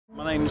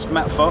My name's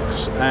Matt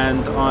Fox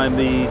and I'm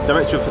the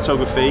Director of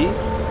Photography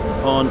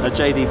on a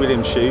JD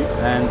Williams shoot,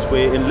 and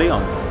we're in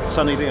Leon,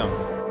 sunny Leon.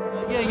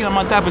 Yeah, you know,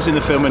 my dad was in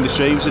the film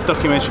industry, he was a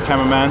documentary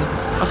cameraman.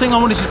 I think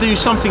I wanted to do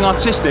something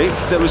artistic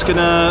that was going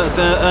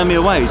to earn me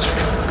a wage.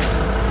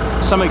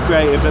 Something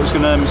creative that was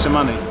going to earn me some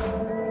money.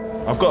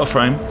 I've got a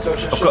frame,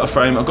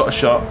 I've got a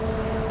shot,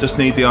 just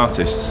need the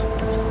artists.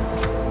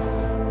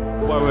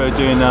 While we were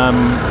doing,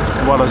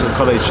 while I was at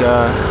college,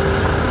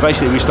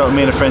 basically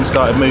me and a friend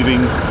started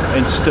moving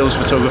into stills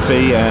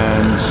photography,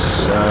 and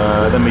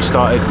then we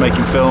started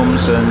making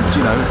films, and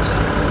you know, it's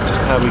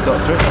just how we got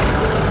through it.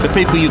 The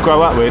people you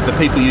grow up with, the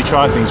people you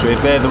try things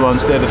with, they're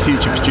the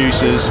future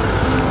producers,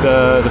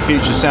 the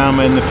future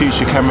soundmen, the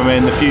future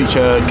cameramen, the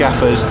future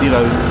gaffers, you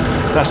know,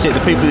 that's it. The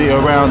people that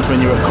you're around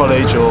when you're at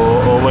college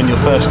or when you're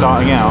first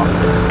starting out,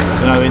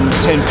 you know, in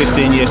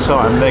 10-15 years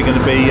time, they're going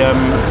to be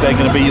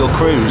your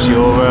crews,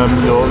 your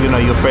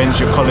friends,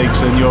 your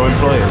colleagues and your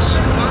employers.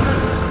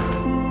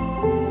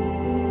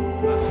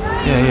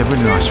 Yeah,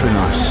 really nice, really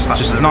nice.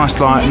 Just nice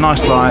light,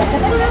 nice bit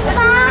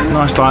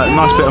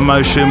of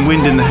motion,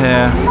 wind in the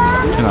hair.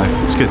 You know,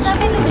 it's good.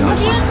 Really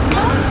nice.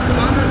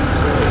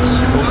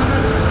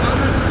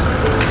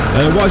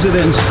 What is it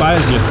that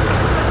inspires you?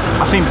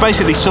 I think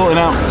basically sorting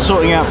out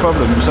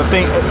problems. I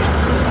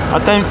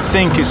don't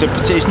think it's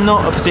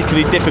not a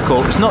particularly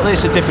difficult. It's not that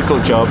it's a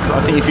difficult job.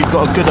 I think if you've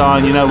got a good eye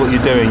and you know what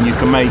you're doing, you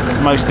can make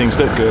most things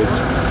look good.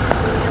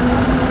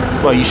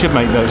 Well, you should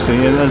make those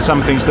things, and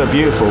some things look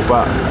beautiful.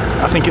 But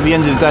I think at the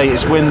end of the day,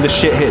 it's when the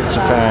shit hits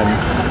a fan.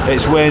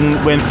 It's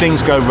when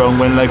things go wrong,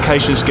 when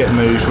locations get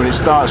moved, when it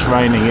starts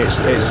raining. It's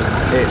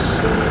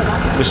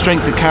the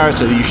strength of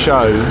character that you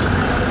show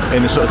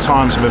in the sort of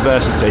times of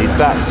adversity.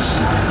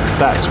 That's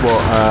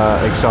what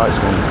excites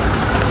me.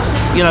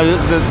 You know,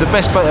 the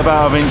best bit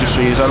about our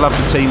industry is I love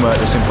the teamwork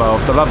that's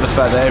involved. I love the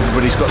fact that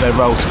everybody's got their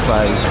role to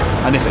play,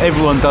 and if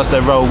everyone does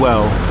their role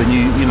well, then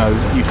you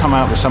come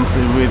out with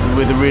something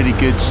with a really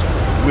good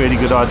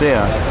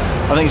idea.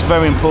 I think it's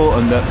very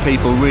important that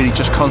people really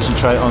just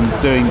concentrate on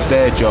doing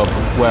their job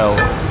well.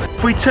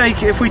 If we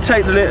take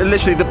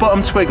literally the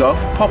bottom twig off,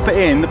 pop it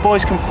in, the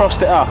boys can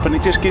frost it up, and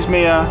it just gives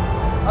me a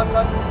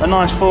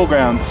nice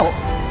foreground.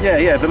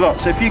 Yeah, the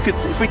lot. So if we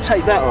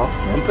take that off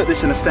and put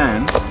this in a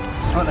stand,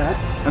 like that,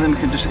 and then we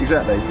can just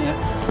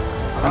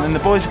and then the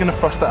boys are going to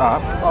frost that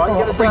up. All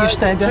right, bring your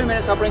stand down. 2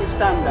 minutes, I'll bring the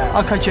stand down.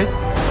 Okay, Jed.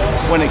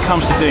 When it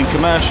comes to doing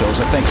commercials,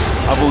 I think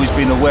I've always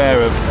been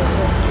aware of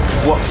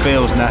what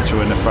feels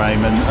natural in the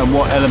frame and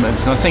what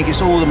elements, and I think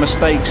it's all the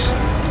mistakes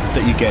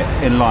that you get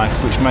in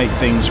life which make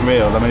things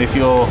real. I mean, if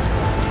you're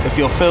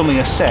filming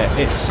a set,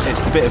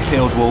 it's the bit of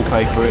peeled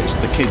wallpaper, it's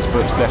the kids'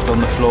 books left on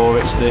the floor,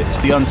 it's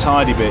the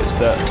untidy bits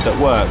that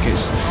work,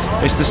 it's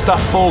the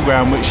stuff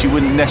foreground which you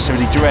wouldn't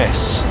necessarily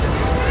dress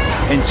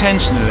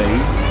intentionally,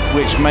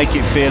 which make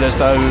it feel as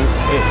though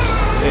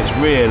it's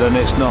real and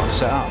it's not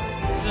set up.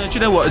 Do you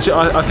know what?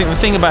 I think the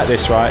thing about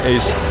this, right,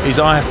 is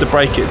I have to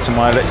break it to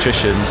my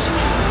electricians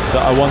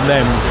that I want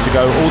them to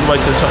go all the way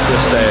to the top of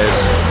the stairs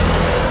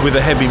with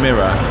a heavy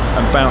mirror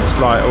and bounce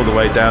light all the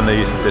way down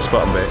this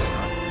bottom bit.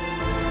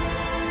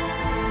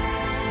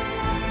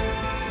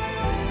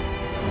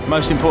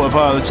 Most important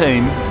part of the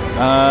team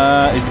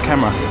is the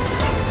camera,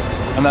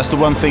 and that's the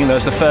one thing.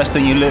 That's the first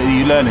thing you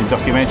learn in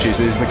documentaries,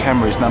 is the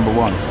camera is number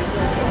one.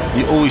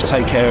 You always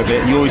take care of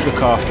it, you always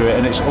look after it,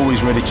 and it's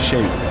always ready to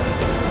shoot.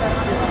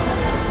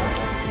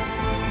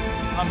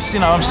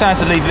 I'm sad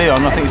to leave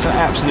Leon. I think it's an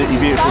absolutely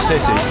beautiful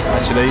city,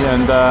 actually,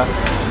 and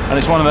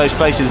it's one of those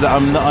places that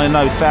I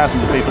know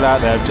thousands of people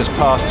out there have just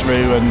passed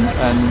through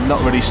and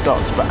not really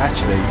stopped. But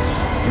actually,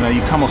 you know,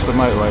 you come off the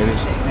motorway and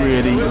it's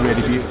really,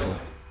 really beautiful.